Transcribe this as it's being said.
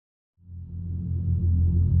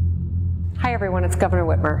Hi everyone, it's Governor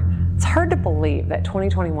Whitmer. It's hard to believe that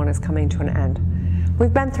 2021 is coming to an end.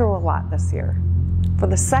 We've been through a lot this year. For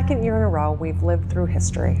the second year in a row, we've lived through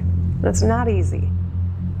history. And it's not easy.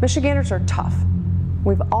 Michiganders are tough.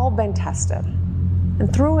 We've all been tested.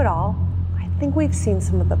 And through it all, I think we've seen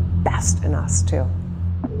some of the best in us too.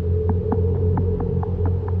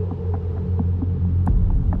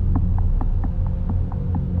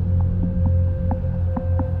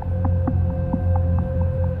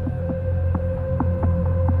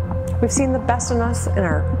 We've seen the best in us in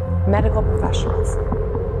our medical professionals,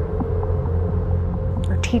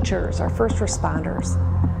 our teachers, our first responders,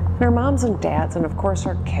 and our moms and dads, and of course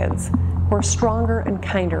our kids, who are stronger and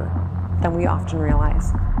kinder than we often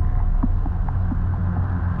realize.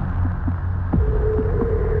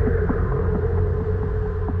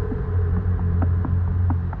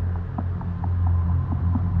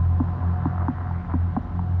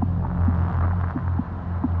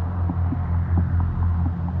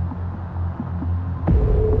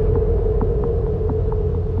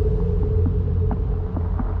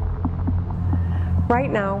 Right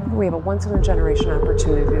now, we have a once-in-a-generation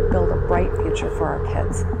opportunity to build a bright future for our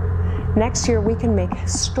kids. Next year, we can make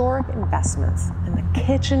historic investments in the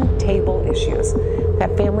kitchen table issues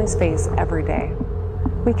that families face every day.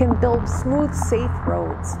 We can build smooth, safe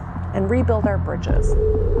roads and rebuild our bridges,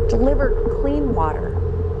 deliver clean water,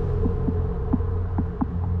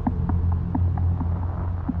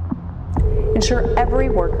 ensure every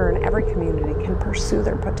worker in every community can pursue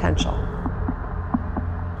their potential.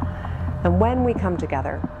 And when we come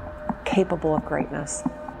together, capable of greatness,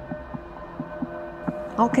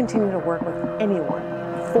 I'll continue to work with anyone,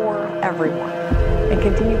 for everyone, and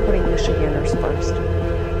continue putting Michiganders first.